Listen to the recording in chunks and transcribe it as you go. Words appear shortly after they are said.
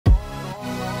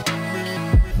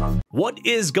What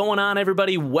is going on,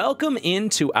 everybody? Welcome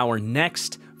into our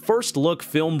next first look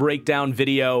film breakdown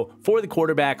video for the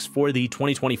quarterbacks for the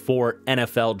 2024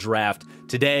 NFL Draft.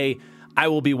 Today, I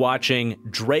will be watching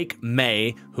Drake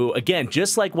Maye, who, again,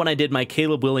 just like when I did my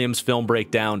Caleb Williams film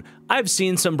breakdown, I've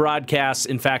seen some broadcasts.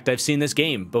 In fact, I've seen this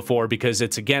game before because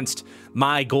it's against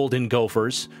my Golden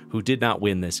Gophers, who did not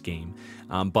win this game.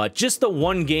 But just the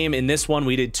one game. In this one,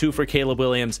 we did 2 for Caleb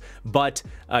Williams, but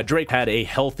Drake had a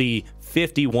healthy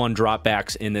 51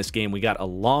 dropbacks in this game. We got a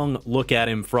long look at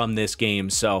him from this game,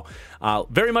 so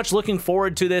very much looking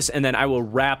forward to this, and then I will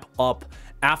wrap up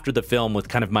after the film with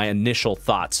kind of my initial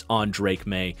thoughts on Drake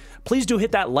Maye. Please do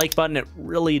hit that like button. It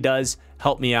really does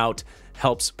help me out,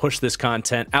 helps push this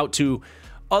content out to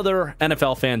other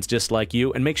NFL fans just like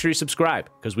you, and make sure you subscribe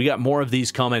because we got more of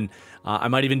these coming. I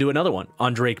might even do another one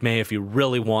on Drake Maye if you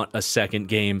really want a second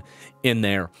game in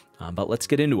there, but let's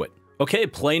get into it. Okay,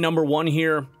 play number 1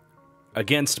 here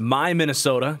against my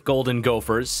Minnesota Golden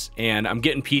Gophers, and I'm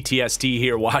getting PTSD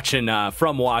here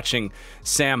from watching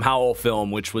Sam Howell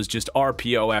film, which was just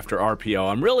RPO after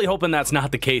RPO. I'm really hoping that's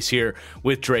not the case here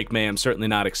with Drake Maye. I'm certainly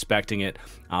not expecting it,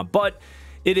 but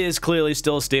it is clearly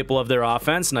still a staple of their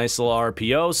offense. Nice little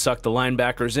RPO, suck the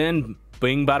linebackers in,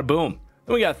 bing, bada, boom.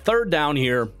 Then we got third down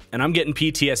here, and I'm getting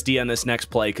PTSD on this next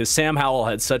play because Sam Howell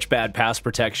had such bad pass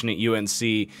protection at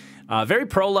UNC. Very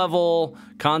pro-level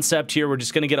concept here. We're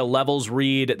just going to get a levels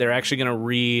read. They're actually going to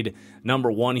read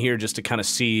number 1 here just to kind of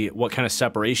see what kind of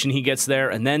separation he gets there.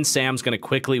 And then Sam's going to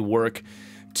quickly work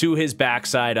to his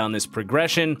backside on this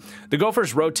progression. The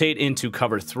Gophers rotate into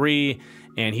cover 3,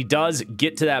 and he does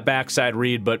get to that backside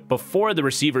read, but before the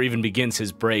receiver even begins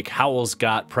his break, Howell's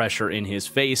got pressure in his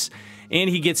face, and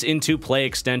he gets into play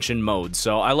extension mode.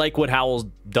 So I like what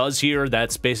Howell does here.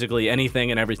 That's basically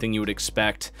anything and everything you would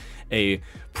expect a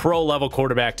pro-level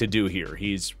quarterback to do here.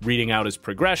 He's reading out his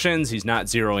progressions. He's not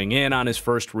zeroing in on his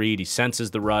first read. He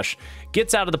senses the rush,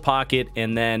 gets out of the pocket,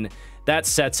 and then that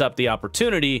sets up the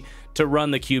opportunity to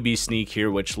run the QB sneak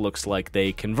here, which looks like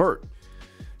they convert.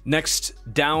 Next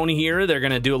down here, they're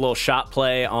going to do a little shot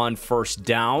play on first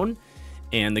down,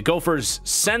 and the Gophers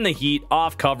send the heat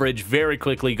off coverage very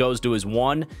quickly, goes to his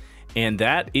 1, and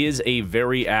that is a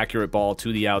very accurate ball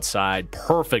to the outside.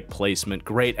 Perfect placement,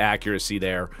 great accuracy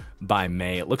there by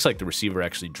Maye. It looks like the receiver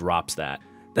actually drops that.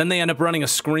 Then they end up running a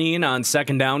screen on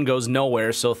second down, goes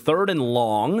nowhere, so third and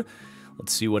long.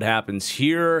 Let's see what happens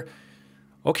here.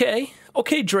 Okay,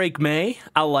 Drake Maye,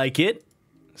 I like it.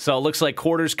 So it looks like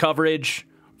quarters coverage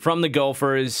from the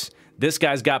Gophers. This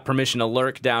guy's got permission to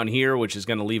lurk down here, which is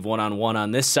going to leave one-on-one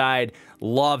on this side.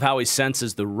 Love how he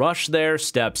senses the rush there,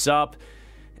 steps up.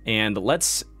 And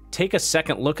let's take a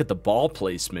second look at the ball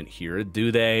placement here.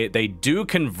 They do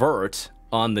convert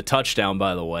on the touchdown,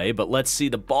 by the way, but let's see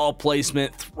the ball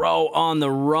placement. Throw on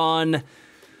the run.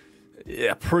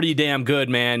 Yeah, pretty damn good,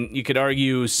 man. You could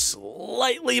argue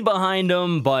slightly behind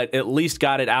him, but at least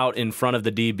got it out in front of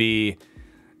the DB.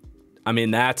 I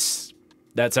mean, that's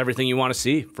everything you want to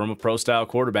see from a pro-style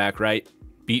quarterback, right?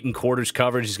 Beating quarters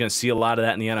coverage. He's going to see a lot of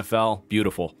that in the NFL.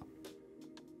 Beautiful.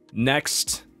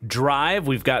 Next drive,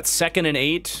 we've got 2nd and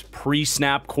 8.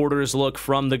 Pre-snap quarters look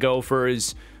from the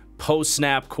Gophers.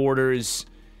 Post-snap quarters.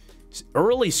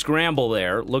 Early scramble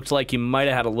there. Looked like he might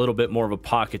have had a little bit more of a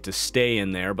pocket to stay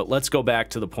in there, but let's go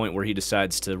back to the point where he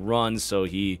decides to run. So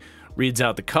he reads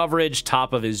out the coverage,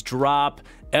 top of his drop.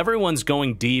 Everyone's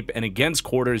going deep, and against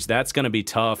quarters, that's going to be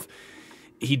tough.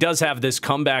 He does have this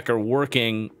comebacker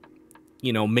working.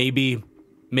 You know, maybe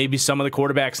some of the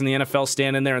quarterbacks in the NFL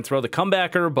stand in there and throw the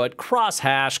comebacker, but cross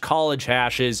hash, college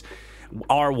hashes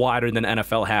are wider than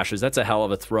NFL hashes. That's a hell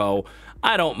of a throw.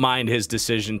 I don't mind his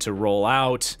decision to roll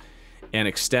out and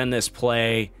extend this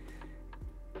play.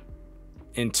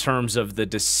 In terms of the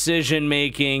decision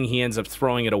making, he ends up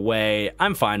throwing it away.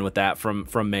 I'm fine with that from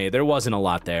Maye. There wasn't a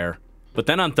lot there. But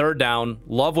then on third down,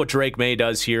 love what Drake Maye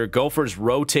does here. Gophers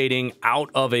rotating out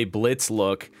of a blitz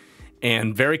look,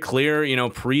 and very clear, you know,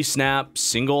 pre-snap,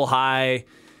 single high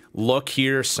look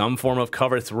here, some form of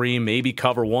cover 3, maybe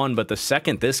cover 1. But the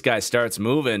second this guy starts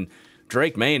moving,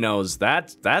 Drake Maye knows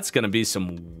that's going to be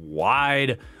some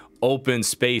wide open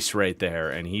space right there.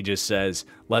 And he just says,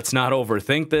 let's not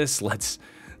overthink this. Let's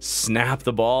snap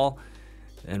the ball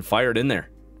and fire it in there.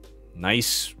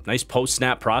 Nice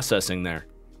post-snap processing there.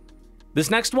 This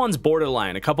next one's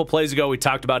borderline. A couple plays ago, we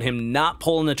talked about him not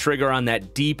pulling the trigger on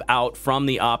that deep out from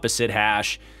the opposite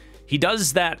hash. He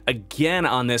does that again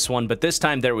on this one, but this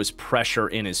time there was pressure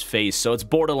in his face. So it's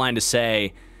borderline to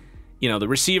say, you know, the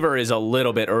receiver is a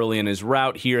little bit early in his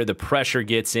route here. The pressure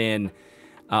gets in.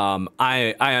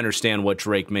 I understand what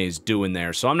Drake Maye is doing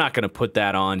there, so I'm not going to put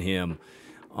that on him.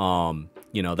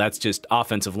 you know, that's just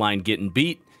offensive line getting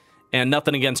beat, and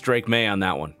nothing against Drake Maye on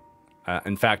that one.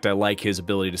 In fact, I like his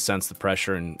ability to sense the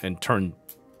pressure and turn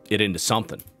it into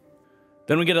something.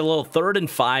 Then we get a little 3rd and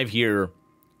 5 here,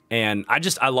 and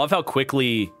I love how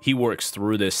quickly he works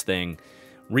through this thing.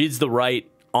 Reads the right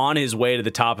on his way to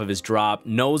the top of his drop,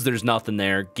 knows there's nothing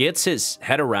there, gets his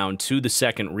head around to the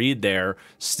second read there,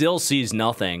 still sees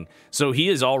nothing. So he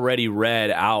has already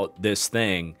read out this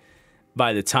thing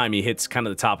by the time he hits kind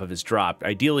of the top of his drop.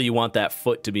 Ideally, you want that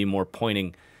foot to be more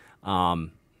pointing.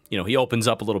 You know, he opens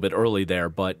up a little bit early there,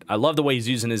 but I love the way he's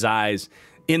using his eyes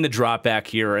in the drop back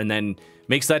here and then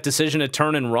makes that decision to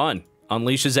turn and run.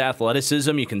 Unleashes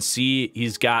athleticism. You can see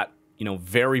he's got, you know,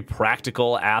 very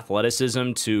practical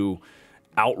athleticism to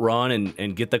outrun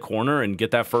and get the corner and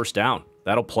get that first down.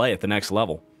 That'll play at the next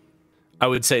level. I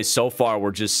would say so far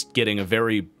we're just getting a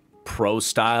very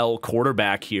pro-style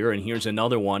quarterback here, and here's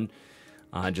another one.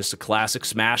 Just a classic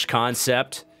smash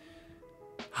concept.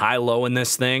 High-low in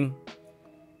this thing.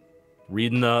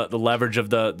 Reading the leverage of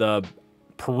the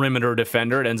perimeter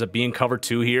defender. It ends up being cover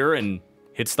 2 here and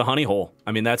hits the honey hole.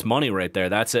 I mean, that's money right there.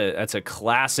 That's a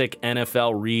classic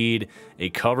NFL read, a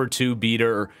cover 2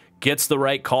 beater. Gets the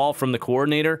right call from the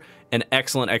coordinator, and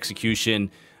excellent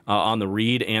execution on the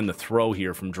read and the throw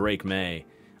here from Drake Maye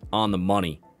on the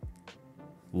money.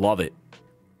 Love it.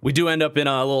 We do end up in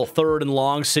a little 3rd and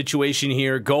long situation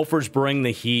here. Gophers bring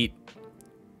the heat.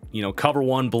 You know, cover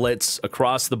 1 blitz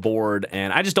across the board,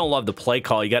 and I just don't love the play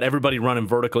call. You got everybody running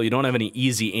vertical. You don't have any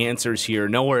easy answers here.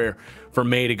 Nowhere for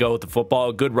Maye to go with the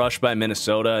football. Good rush by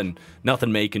Minnesota, and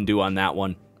nothing Maye can do on that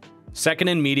one.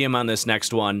 2nd and medium on this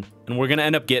next one, and we're going to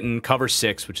end up getting cover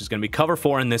 6, which is going to be cover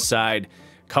 4 on this side,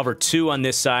 cover 2 on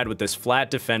this side with this flat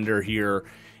defender here,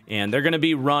 and they're going to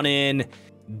be running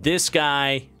this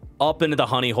guy up into the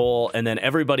honey hole, and then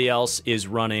everybody else is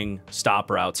running stop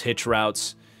routes, hitch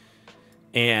routes,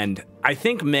 and I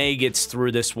think Maye gets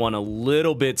through this one a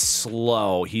little bit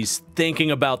slow. He's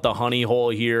thinking about the honey hole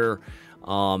here.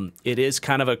 It is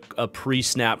kind of a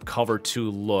pre-snap cover 2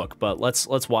 look, but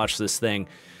let's watch this thing.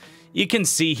 You can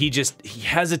see he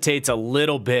hesitates a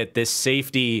little bit. This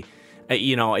safety,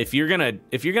 you know, if you're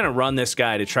gonna run this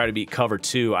guy to try to beat cover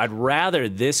 2, I'd rather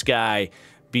this guy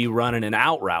be running an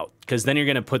out route, because then you're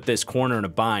gonna put this corner in a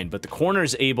bind. But the corner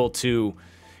is able to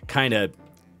kind of,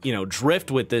 you know,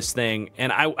 drift with this thing,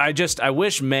 and I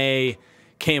wish Maye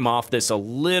came off this a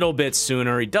little bit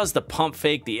sooner. He does the pump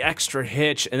fake, the extra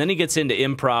hitch, and then he gets into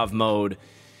improv mode.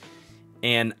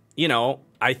 And, you know,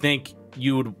 I think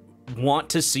you would want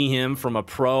to see him from a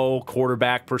pro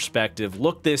quarterback perspective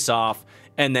look this off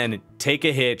and then take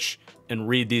a hitch and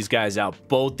read these guys out.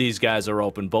 Both these guys are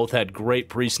open. Both had great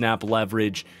pre-snap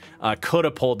leverage. Could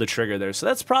have pulled the trigger there. So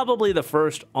that's probably the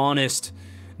first honest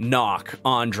knock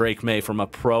on Drake Maye from a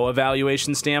pro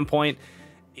evaluation standpoint.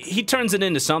 He turns it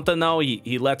into something, though.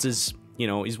 He lets his, you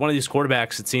know, he's one of these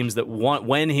quarterbacks, it seems, that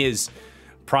when his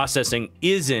processing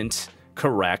isn't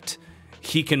correct,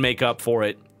 he can make up for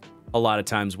it a lot of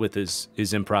times with his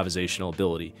improvisational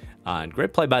ability. And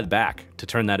great play by the back to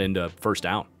turn that into first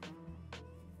down.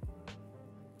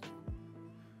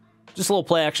 Just a little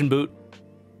play action boot.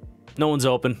 No one's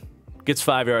open. Gets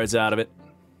 5 yards out of it.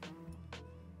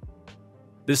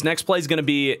 This next play is going to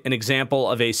be an example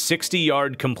of a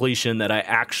 60-yard completion that I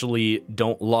actually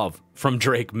don't love from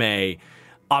Drake Maye.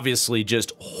 Obviously,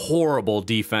 just horrible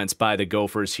defense by the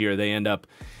Gophers here. They end up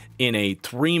in a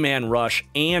 3-man rush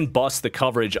and bust the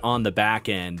coverage on the back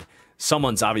end.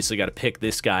 Someone's obviously got to pick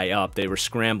this guy up. They were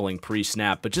scrambling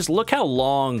pre-snap, but just look how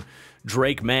long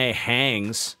Drake Maye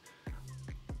hangs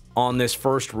on this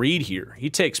first read here. He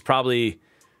takes probably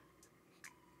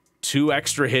 2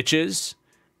 extra hitches,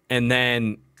 and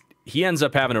then he ends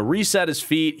up having to reset his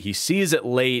feet. He sees it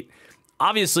late.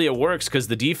 Obviously, it works because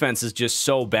the defense is just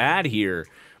so bad here,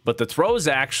 but the throw is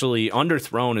actually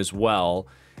underthrown as well.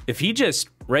 If he just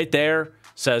right there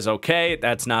says, okay,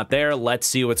 that's not there, let's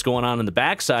see what's going on in the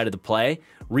backside of the play,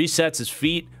 resets his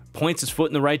feet, points his foot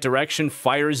in the right direction,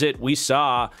 fires it, we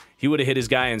saw he would have hit his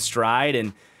guy in stride,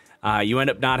 and you end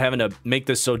up not having to make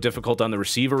this so difficult on the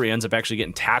receiver. He ends up actually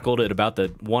getting tackled at about the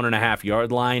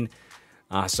 1.5-yard line.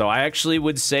 So I actually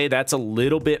would say that's a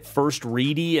little bit first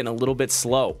ready and a little bit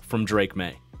slow from Drake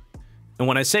Maye. And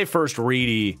when I say first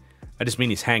ready, I just mean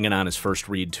he's hanging on his first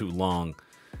read too long.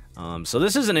 So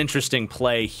this is an interesting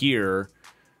play here.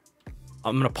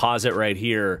 I'm going to pause it right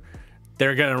here.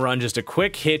 They're going to run just a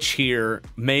quick hitch here.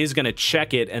 Maye's going to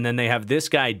check it, and then they have this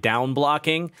guy down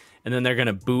blocking, and then they're going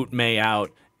to boot Maye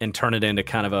out and turn it into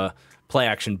kind of a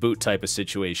play-action boot type of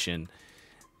situation.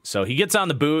 So he gets on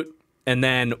the boot, and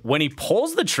then when he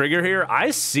pulls the trigger here,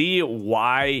 I see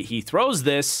why he throws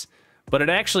this, but it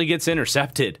actually gets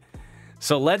intercepted.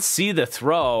 So let's see the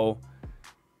throw.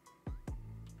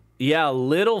 Yeah, a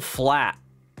little flat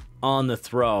on the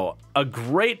throw. A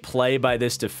great play by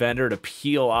this defender to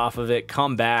peel off of it,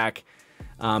 come back.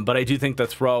 But I do think the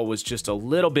throw was just a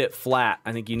little bit flat.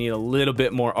 I think you need a little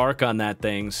bit more arc on that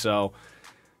thing. So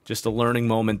just a learning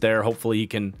moment there. Hopefully he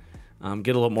can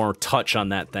get a little more touch on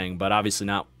that thing, but obviously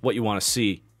not what you want to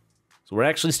see. So we're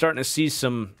actually starting to see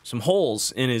some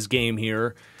holes in his game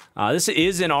here. This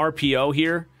is an RPO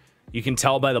here. You can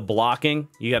tell by the blocking.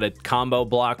 You got a combo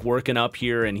block working up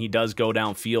here, and he does go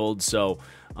downfield. So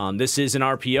this is an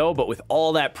RPO, but with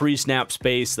all that pre-snap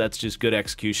space, that's just good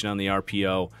execution on the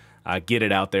RPO. Get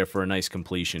it out there for a nice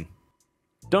completion.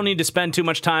 Don't need to spend too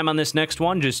much time on this next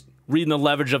one. Just reading the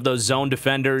leverage of those zone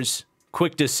defenders.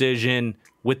 Quick decision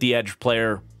with the edge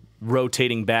player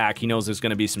rotating back. He knows there's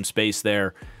going to be some space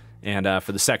there. And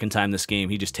for the second time this game,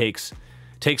 he just takes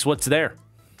what's there.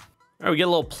 All right, we get a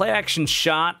little play action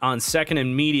shot on second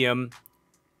and medium.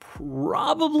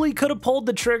 Probably could have pulled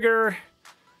the trigger.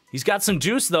 He's got some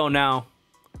juice, though, now.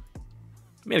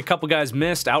 Made a couple guys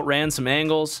missed, outran some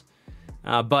angles.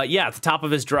 But, yeah, at the top of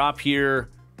his drop here,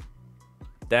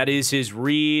 that is his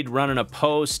read, running a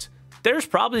post. There's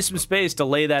probably some space to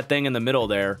lay that thing in the middle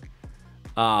there.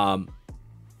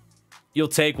 You'll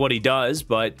take what he does,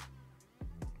 but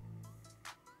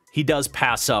he does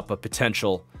pass up a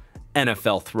potential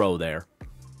NFL throw there.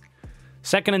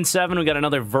 2nd and 7, we got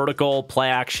another vertical play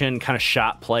action kind of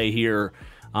shot play here.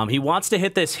 He wants to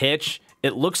hit this hitch.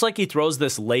 It looks like he throws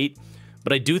this late,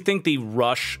 but I do think the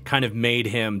rush kind of made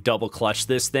him double clutch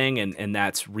this thing, and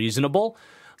that's reasonable.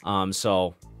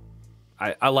 So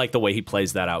I like the way he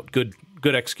plays that out. Good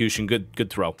execution, good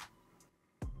throw.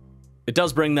 It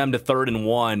does bring them to 3rd and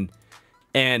 1.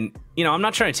 And, you know, I'm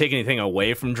not trying to take anything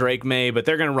away from Drake Maye, but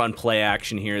they're going to run play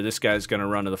action here. This guy's going to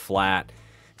run to the flat.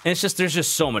 And it's just, there's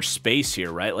just so much space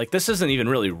here, right? Like, this isn't even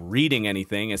really reading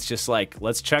anything. It's just like,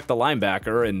 let's check the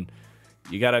linebacker, and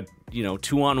you got to, you know,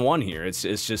 2-on-1 here. It's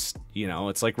just, you know,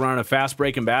 it's like running a fast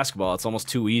break in basketball. It's almost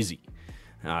too easy.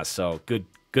 So good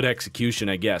execution,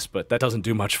 I guess, but that doesn't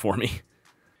do much for me.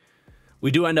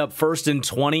 We do end up 1st and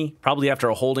 20, probably after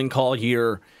a holding call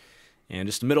here. And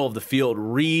just the middle of the field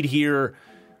read here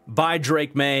by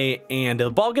Drake Maye, and the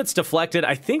ball gets deflected.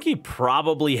 I think he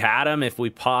probably had him if we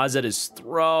pause at his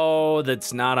throw.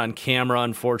 That's not on camera,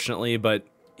 unfortunately, but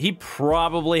he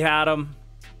probably had him.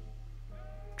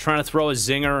 Trying to throw a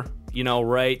zinger, you know,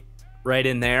 right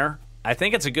in there. I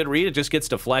think it's a good read. It just gets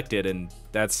deflected, and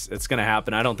it's going to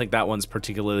happen. I don't think that one's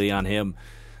particularly on him.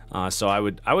 So I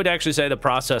would actually say the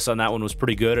process on that one was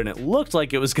pretty good, and it looked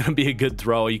like it was going to be a good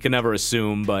throw. You can never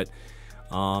assume, but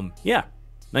yeah,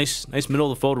 nice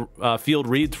middle of the field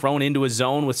read thrown into a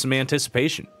zone with some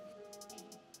anticipation.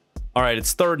 All right,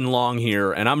 it's 3rd and long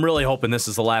here, and I'm really hoping this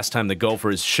is the last time the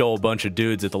Gophers show a bunch of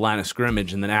dudes at the line of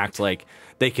scrimmage and then act like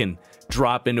they can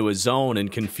drop into a zone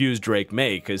and confuse Drake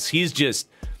Maye, because he's just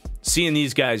seeing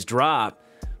these guys drop,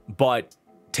 but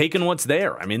taking what's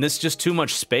there. I mean, this is just too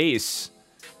much space.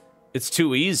 It's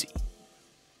too easy.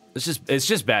 It's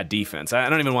just bad defense. I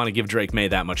don't even want to give Drake Maye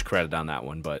that much credit on that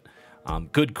one, but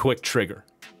good quick trigger.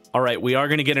 All right, we are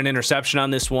going to get an interception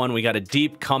on this one. We got a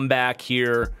deep comeback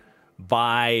here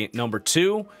by number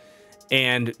 2.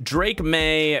 And Drake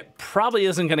Maye probably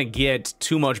isn't going to get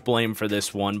too much blame for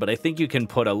this one, but I think you can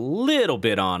put a little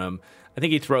bit on him. I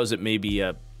think he throws it maybe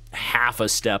a half a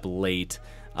step late.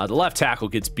 The left tackle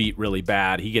gets beat really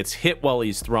bad. He gets hit while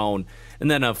he's thrown, and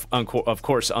then of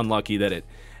course unlucky that it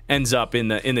ends up in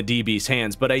the DB's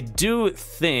hands. But I do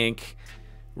think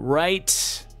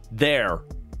right there,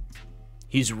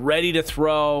 he's ready to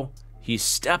throw. He's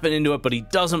stepping into it, but he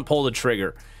doesn't pull the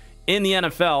trigger. In the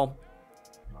NFL,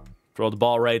 throw the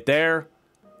ball right there.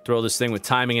 Throw this thing with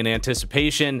timing and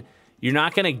anticipation. You're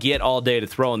not going to get all day to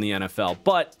throw in the NFL.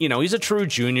 But, you know, he's a true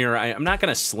junior. I'm not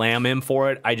going to slam him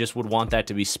for it. I just would want that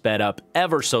to be sped up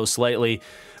ever so slightly.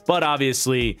 But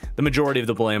obviously, the majority of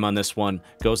the blame on this one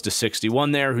goes to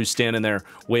 61 there, who's standing there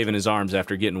waving his arms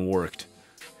after getting worked.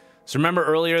 So remember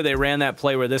earlier, they ran that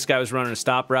play where this guy was running a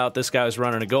stop route, this guy was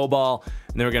running a go ball,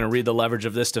 and they were going to read the leverage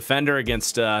of this defender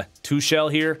against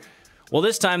Tuchel here. Well,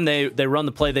 this time they run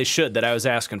the play they should that I was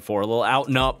asking for, a little out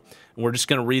and up. And we're just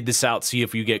going to read this out, see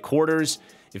if you get quarters.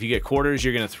 If you get quarters,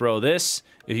 you're going to throw this.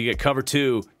 If you get cover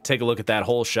 2, take a look at that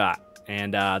whole shot.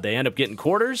 And they end up getting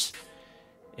quarters.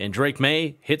 And Drake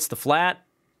Maye hits the flat.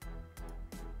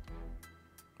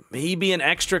 Maybe an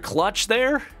extra clutch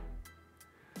there.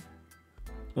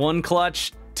 1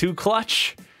 clutch, 2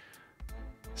 clutch.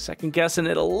 Second guessing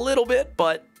it a little bit,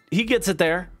 but he gets it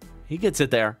there. He gets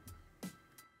it there.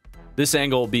 This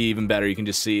angle will be even better. You can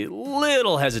just see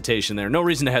little hesitation there. No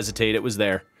reason to hesitate. It was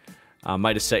there.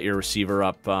 Might have set your receiver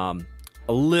up a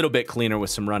little bit cleaner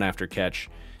with some run after catch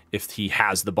if he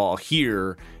has the ball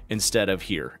here instead of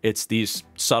here. It's these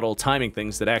subtle timing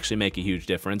things that actually make a huge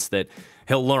difference that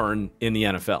he'll learn in the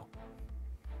NFL.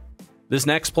 This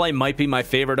next play might be my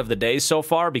favorite of the day so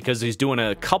far because he's doing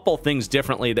a couple things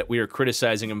differently that we were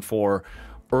criticizing him for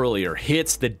earlier.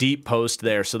 Hits the deep post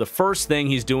there. So the first thing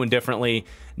he's doing differently,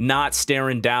 not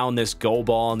staring down this go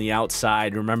ball on the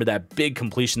outside. Remember that big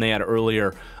completion they had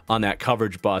earlier on that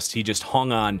coverage bust? He just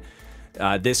hung on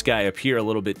this guy up here a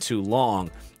little bit too long.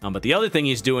 But the other thing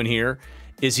he's doing here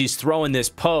is he's throwing this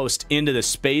post into the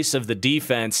space of the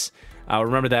defense.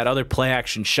 Remember that other play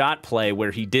action shot play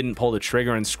where he didn't pull the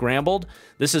trigger and scrambled?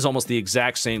 This is almost the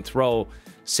exact same throw,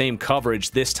 same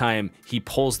coverage. This time he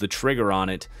pulls the trigger on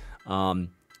it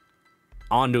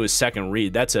onto his second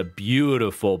read. That's a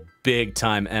beautiful big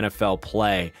time NFL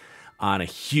play on a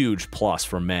huge plus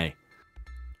for Maye.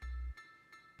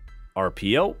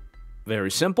 RPO,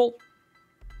 very simple.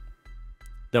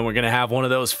 Then we're going to have one of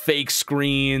those fake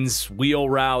screens, wheel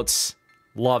routes.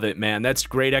 Love it, man. That's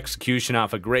great execution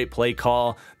off a great play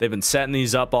call. They've been setting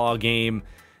these up all game,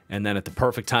 and then at the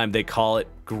perfect time, they call it.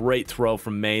 Great throw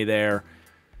from Maye there.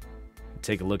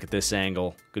 Take a look at this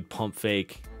angle. Good pump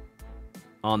fake.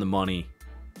 On the money.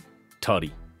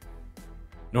 Tutty.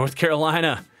 North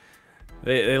Carolina,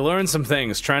 they learned some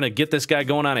things trying to get this guy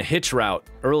going on a hitch route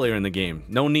earlier in the game.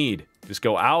 No need. Just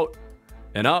go out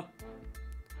and up.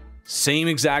 Same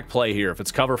exact play here. If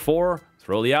it's cover 4,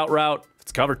 throw the out route. If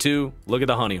it's cover 2, look at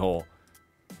the honey hole.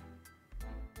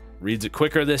 Reads it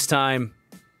quicker this time.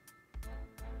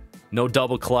 No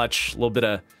double clutch. A little bit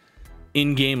of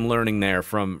in-game learning there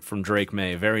from Drake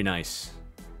Maye. Very nice.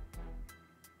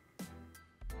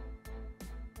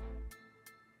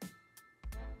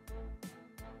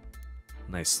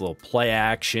 Nice little play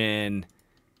action.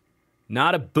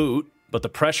 Not a boot, but the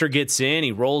pressure gets in.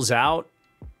 He rolls out.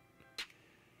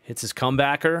 Hits his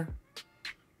comebacker.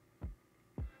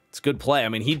 It's a good play. I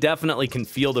mean, he definitely can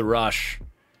feel the rush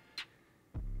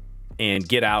and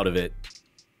get out of it.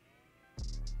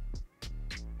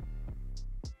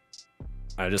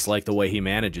 I just like the way he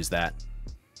manages that.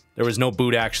 There was no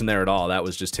boot action there at all. That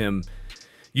was just him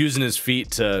using his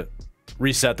feet to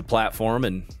reset the platform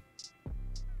and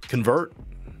convert.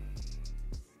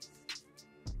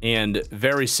 And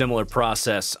very similar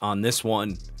process on this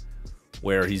one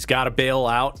where he's got to bail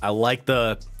out. I like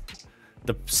the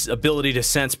ability to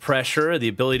sense pressure, the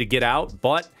ability to get out,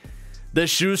 but the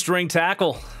shoestring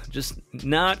tackle, just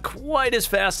not quite as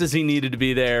fast as he needed to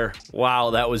be there. Wow,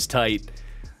 that was tight.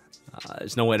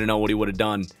 There's no way to know what he would have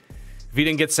done if he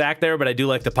didn't get sacked there, but I do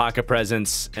like the pocket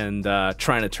presence and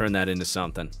trying to turn that into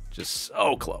something. Just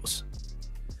so close.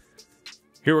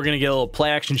 Here we're going to get a little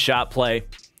play-action shot play.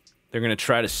 They're going to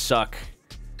try to suck.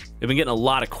 They've been getting a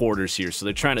lot of quarters here, so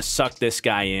they're trying to suck this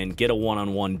guy in, get a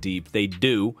one-on-one deep. They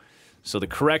do. So the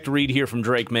correct read here from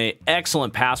Drake Maye.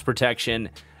 Excellent pass protection.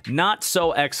 Not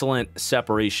so excellent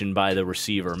separation by the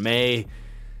receiver. Maye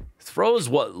throws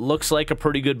what looks like a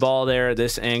pretty good ball there.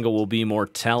 This angle will be more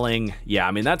telling. Yeah,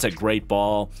 I mean, that's a great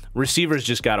ball. Receivers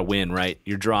just got to win, right?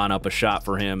 You're drawing up a shot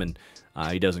for him, and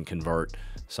he doesn't convert.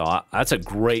 So that's a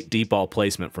great deep ball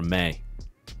placement from Maye.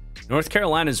 North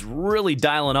Carolina's really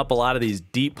dialing up a lot of these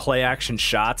deep play action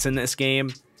shots in this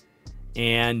game.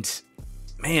 And,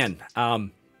 man,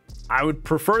 I would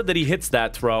prefer that he hits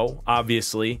that throw,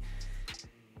 obviously.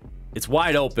 It's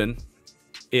wide open.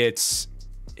 It's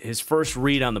his first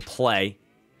read on the play.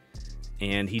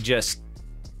 And he just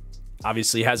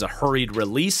obviously has a hurried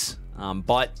release.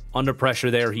 But under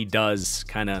pressure there, he does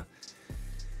kind of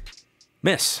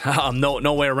miss.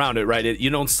 No way around it, right? You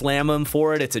don't slam him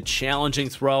for it. It's a challenging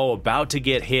throw, about to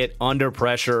get hit under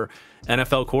pressure.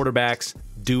 NFL quarterbacks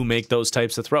do make those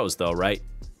types of throws, though, right?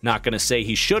 Not going to say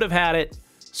he should have had it.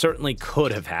 Certainly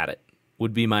could have had it,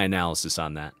 would be my analysis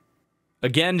on that.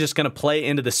 Again, just going to play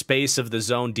into the space of the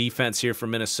zone defense here for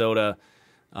Minnesota.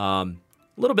 A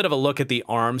little bit of a look at the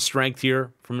arm strength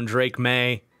here from Drake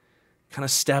Maye. Kind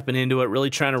of stepping into it, really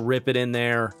trying to rip it in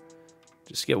there.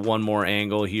 Just get one more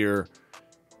angle here.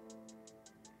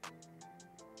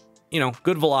 You know,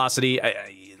 good velocity.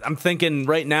 I'm thinking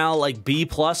right now like B+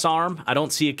 arm. I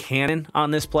don't see a cannon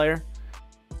on this player.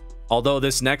 Although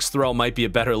this next throw might be a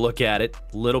better look at it.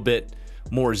 A little bit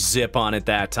more zip on it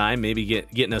that time. Maybe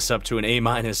getting us up to an A-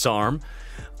 arm.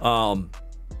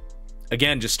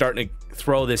 Again, just starting to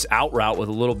throw this out route with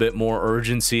a little bit more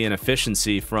urgency and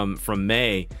efficiency from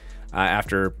Maye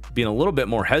after being a little bit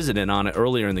more hesitant on it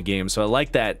earlier in the game. So I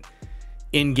like that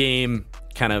in-game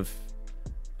kind of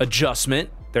adjustment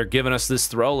they're giving us this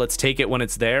throw. Let's take it when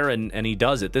it's there, and he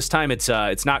does it. This time it's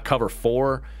not cover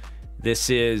 4. This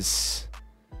is,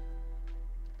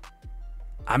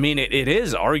 I mean, it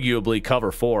is arguably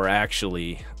cover 4,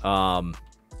 actually.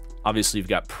 Obviously, you've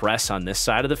got press on this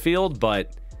side of the field,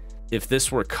 but if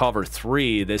this were cover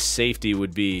 3, this safety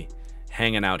would be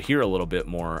hanging out here a little bit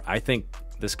more. I think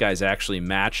this guy's actually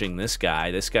matching this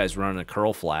guy. This guy's running a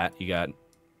curl flat. You got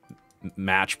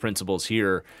match principles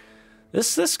here.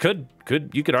 This could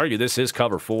you could argue this is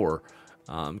cover 4.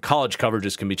 College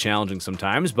coverages can be challenging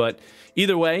sometimes, but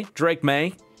either way, Drake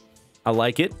Maye, I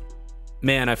like it.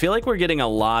 Man, I feel like we're getting a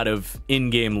lot of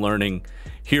in-game learning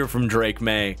here from Drake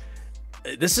Maye.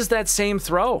 This is that same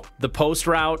throw. The post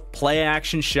route, play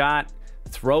action shot,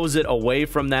 throws it away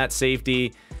from that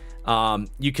safety.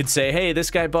 You could say, hey, this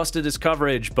guy busted his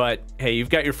coverage, but hey, you've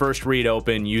got your first read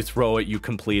open, you throw it, you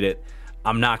complete it.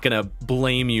 I'm not going to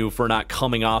blame you for not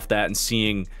coming off that and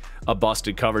seeing a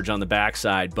busted coverage on the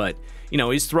backside, but you know,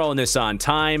 he's throwing this on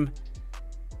time.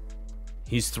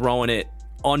 He's throwing it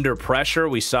under pressure.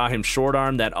 We saw him short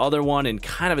arm that other one in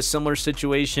kind of a similar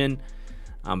situation,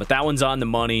 but that one's on the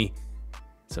money.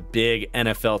 It's a big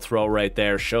NFL throw right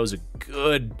there. Shows a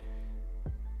good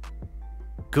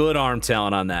arm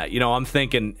talent on that. You know, I'm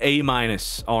thinking A-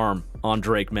 arm on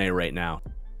Drake Maye right now.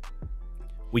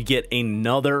 We get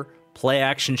another play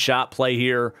action shot play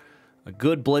here. A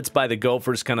good blitz by the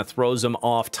Gophers kind of throws him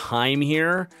off time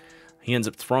here. He ends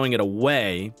up throwing it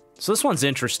away. So this one's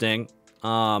interesting.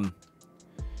 You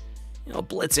know,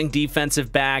 blitzing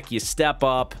defensive back, you step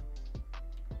up.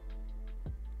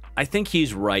 I think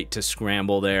he's right to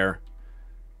scramble there.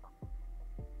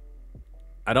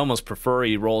 I'd almost prefer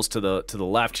he rolls to the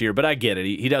left here, but I get it.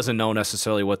 He doesn't know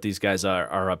necessarily what these guys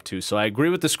are up to. So I agree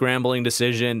with the scrambling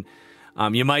decision.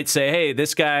 You might say, hey,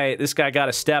 this guy got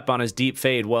a step on his deep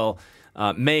fade. Well,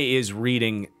 Maye is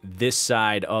reading this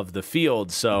side of the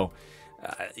field, so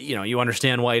you know, you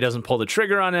understand why he doesn't pull the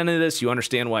trigger on any of this. You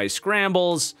understand why he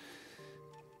scrambles,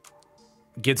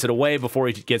 gets it away before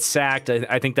he gets sacked.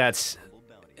 I think that's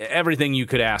everything you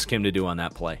could ask him to do on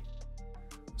that play.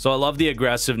 So I love the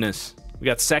aggressiveness. We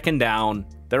got second down.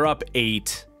 They're up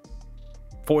 8,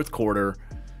 fourth quarter,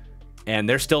 and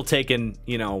they're still taking,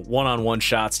 you know, one-on-one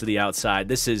shots to the outside.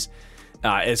 This is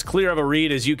as clear of a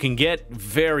read as you can get.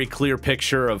 Very clear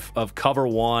picture of cover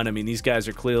 1. I mean, these guys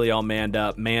are clearly all manned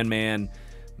up. Man.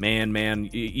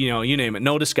 You know, you name it.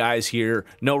 No disguise here.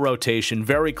 No rotation.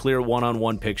 Very clear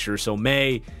one-on-one picture. So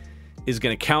Maye is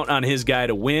going to count on his guy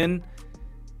to win.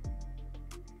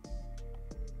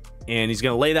 And he's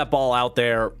going to lay that ball out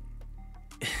there.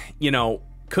 You know,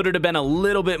 could it have been a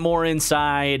little bit more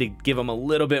inside, give him a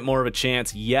little bit more of a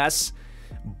chance? Yes.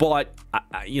 But,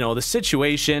 you know, the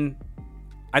situation,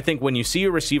 I think when you see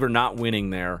a receiver not winning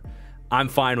there, I'm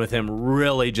fine with him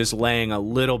really just laying a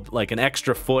little, like an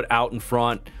extra foot out in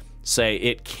front, say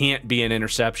it can't be an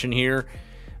interception here.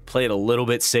 Play it a little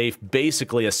bit safe,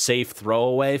 basically a safe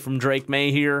throwaway from Drake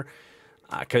Maye here.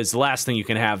 Because the last thing you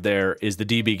can have there is the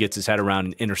DB gets his head around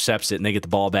and intercepts it, and they get the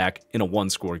ball back in a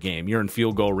one-score game. You're in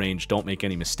field goal range. Don't make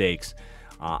any mistakes.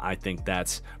 I think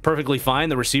that's perfectly fine.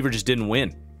 The receiver just didn't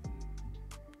win.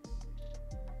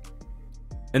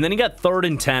 And then he got 3rd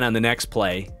and 10 on the next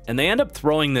play, and they end up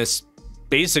throwing this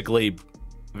basically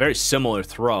very similar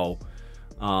throw.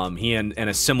 He and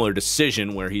a similar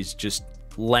decision where he's just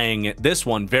laying it. This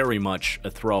one very much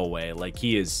a throwaway. Like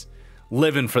he is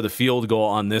living for the field goal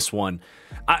on this one.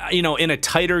 You know, in a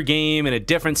tighter game, in a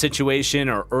different situation,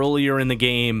 or earlier in the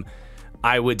game,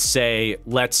 I would say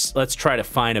let's try to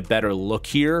find a better look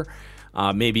here.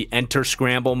 Maybe enter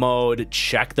scramble mode,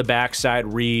 check the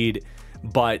backside read.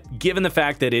 But given the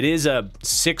fact that it is a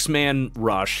 6-man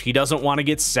rush, he doesn't want to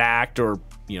get sacked or,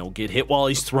 you know, get hit while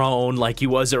he's thrown like he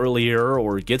was earlier,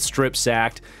 or get strip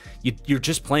sacked. You're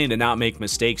just playing to not make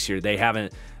mistakes here. They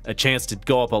haven't a chance to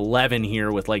go up 11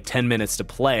 here with like 10 minutes to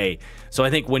play. So I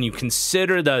think when you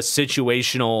consider the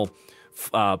situational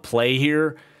play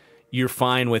here, you're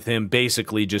fine with him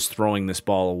basically just throwing this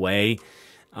ball away.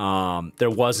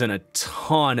 There wasn't a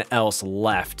ton else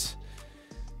left.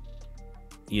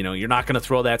 You know, you're not going to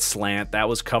throw that slant. That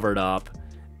was covered up.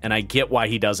 And I get why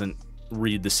he doesn't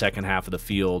read the second half of the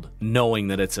field, knowing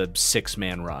that it's a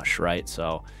 6-man rush, right?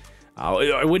 So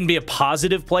it wouldn't be a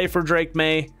positive play for Drake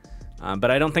Maye.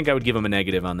 But I don't think I would give him a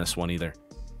negative on this one either.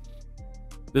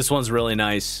 This one's really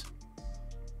nice.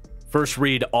 First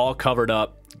read, all covered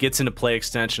up. Gets into play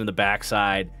extension of the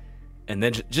backside. And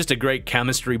then just a great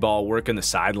chemistry ball working the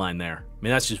sideline there. I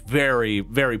mean, that's just very,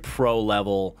 very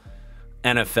pro-level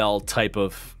NFL type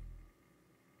of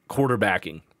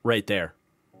quarterbacking right there.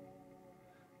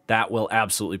 That will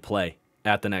absolutely play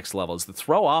at the next level. Is the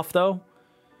throw off, though?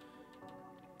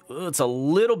 it's a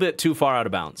little bit too far out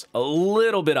of bounds. A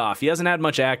little bit off. He hasn't had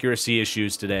much accuracy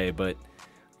issues today, but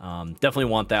definitely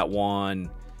want that one.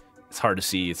 It's hard to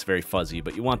see. It's very fuzzy,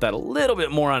 but you want that a little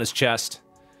bit more on his chest.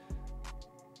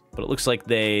 But it looks like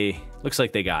they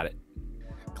got it.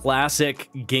 Classic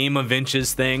game of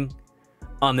inches thing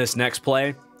on this next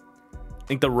play. I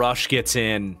think the rush gets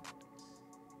in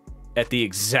at the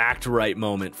exact right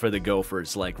moment for the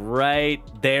Gophers. Like right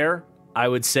there, I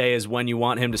would say, is when you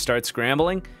want him to start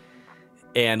scrambling.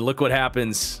 And look what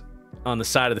happens on the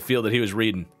side of the field that he was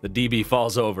reading. The DB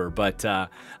falls over. But I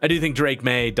do think Drake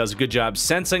Maye does a good job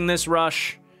sensing this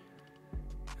rush.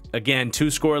 Again,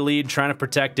 2-score lead, trying to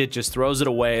protect it, just throws it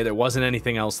away. There wasn't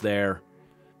anything else there.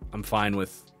 I'm fine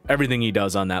with everything he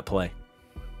does on that play.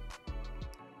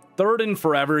 3rd and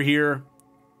forever here.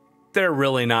 They're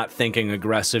really not thinking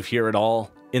aggressive here at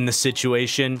all in the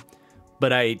situation.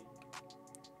 But I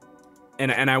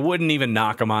wouldn't even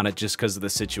knock them on it just because of the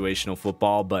situational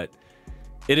football, but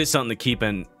it is something to keep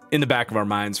in the back of our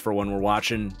minds for when we're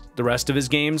watching the rest of his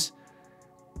games.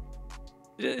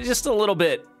 Just a little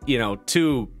bit, you know,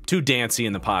 too dancy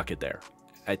in the pocket there.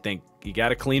 I think you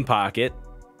got a clean pocket.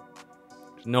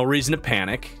 There's no reason to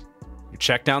panic. Your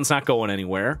check down's not going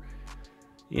anywhere.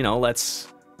 You know, let's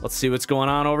see what's going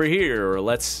on over here, or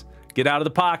let's get out of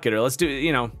the pocket, or let's do,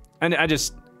 you know, and I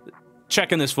just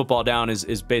checking this football down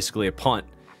is basically a punt,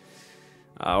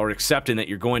 or accepting that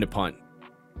you're going to punt.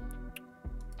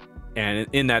 And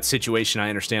in that situation, I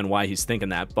understand why he's thinking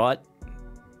that, but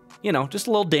you know, just a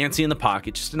little dancy in the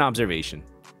pocket, just an observation.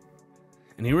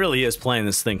 And he really is playing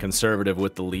this thing conservative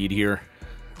with the lead here.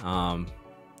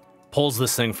 Pulls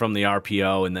this thing from the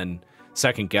RPO and then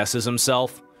second guesses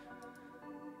himself.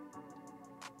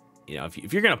 You know,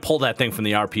 if you're going to pull that thing from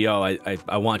the RPO,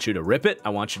 I want you to rip it. I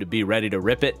want you to be ready to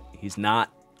rip it. He's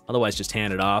not. Otherwise, just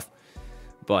hand it off.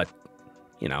 But,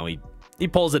 you know, he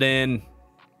pulls it in,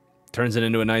 turns it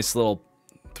into a nice little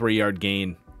 3-yard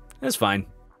gain. That's fine.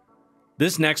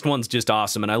 This next one's just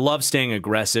awesome, and I love staying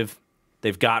aggressive.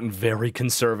 They've gotten very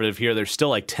conservative here. There's still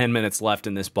like 10 minutes left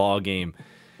in this ball game,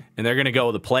 and they're going to go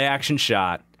with a play-action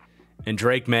shot, and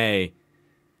Drake Maye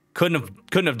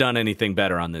couldn't have done anything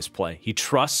better on this play. He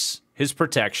trusts his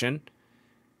protection.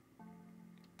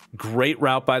 Great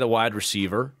route by the wide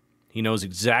receiver. He knows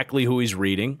exactly who he's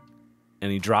reading,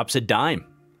 and he drops a dime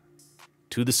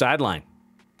to the sideline.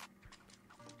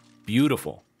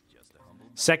 Beautiful.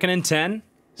 2nd and 10.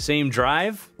 Same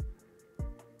drive.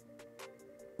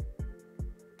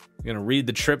 Going to read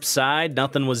the trip side.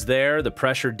 Nothing was there. The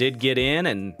pressure did get in,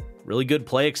 and really good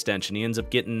play extension. He ends up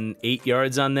getting 8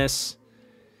 yards on this.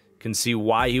 Can see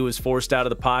why he was forced out of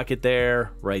the pocket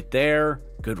there. Right there.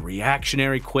 Good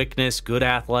reactionary quickness. Good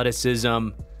athleticism.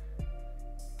 A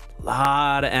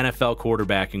lot of NFL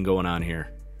quarterbacking going on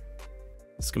here.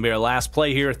 This is going to be our last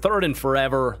play here. 3rd and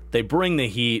forever. They bring the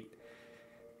heat.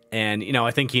 And, you know,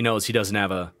 I think he knows he doesn't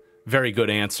have a very good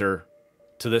answer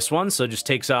to this one, so just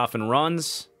takes off and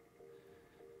runs.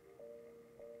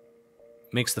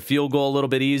 Makes the field goal a little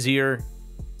bit easier.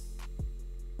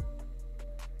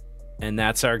 And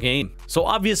that's our game. So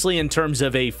obviously, in terms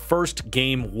of a first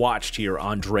game watched here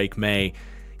on Drake Maye,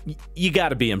 you got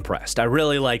to be impressed. I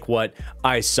really like what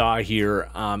I saw here.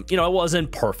 You know, it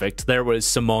wasn't perfect. There was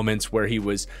some moments where he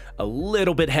was a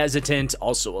little bit hesitant,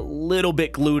 also a little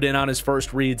bit glued in on his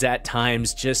first reads at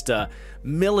times, just a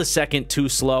millisecond too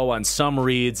slow on some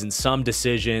reads and some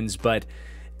decisions, but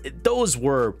those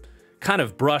were kind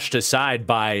of brushed aside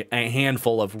by a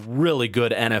handful of really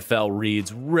good NFL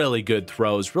reads, really good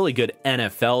throws, really good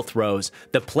NFL throws.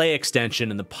 The play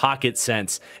extension and the pocket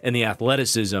sense and the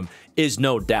athleticism is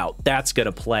no doubt that's going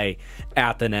to play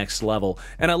at the next level.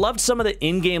 And I loved some of the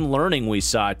in-game learning we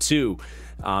saw too.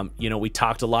 You know, we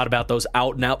talked a lot about those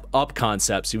out and up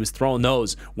concepts. He was throwing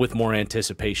those with more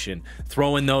anticipation,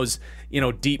 throwing those, you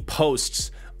know, deep posts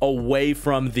away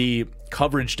from the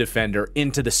coverage defender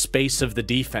into the space of the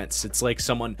defense. It's like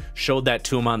someone showed that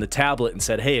to him on the tablet and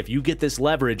said, hey, if you get this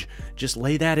leverage, just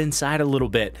lay that inside a little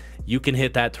bit. You can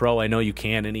hit that throw. I know you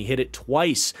can. And he hit it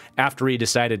twice after he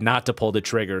decided not to pull the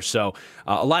trigger. So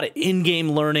a lot of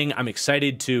in-game learning. I'm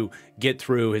excited to get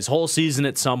through his whole season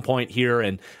at some point here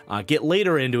and get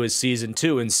later into his season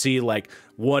too and see like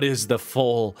what is the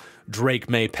full Drake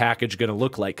Maye package going to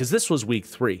look like, because this was week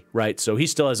 3, right? So he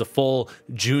still has a full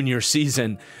junior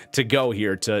season to go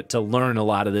here to learn a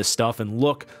lot of this stuff and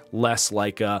look less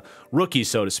like a rookie,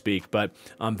 so to speak. But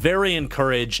I'm very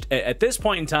encouraged at this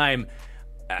point in time.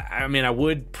 I mean, I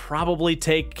would probably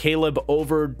take Caleb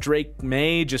over Drake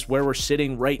Maye just where we're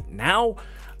sitting right now.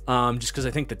 just because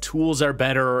I think the tools are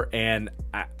better, and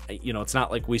it's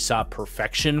not like we saw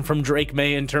perfection from Drake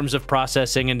Maye in terms of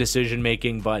processing and decision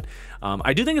making, but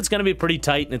I do think it's going to be pretty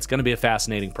tight, and it's going to be a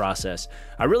fascinating process.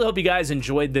 I really hope you guys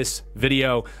enjoyed this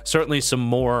video. Certainly some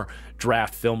more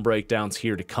draft film breakdowns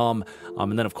here to come,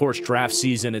 and then of course draft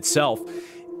season itself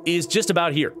is just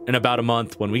about here in about a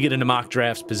month when we get into mock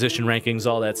drafts, position rankings,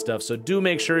 all that stuff. So do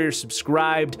make sure you're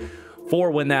subscribed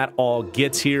for when that all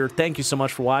gets here. Thank you so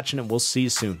much for watching, and we'll see you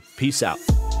soon. Peace out.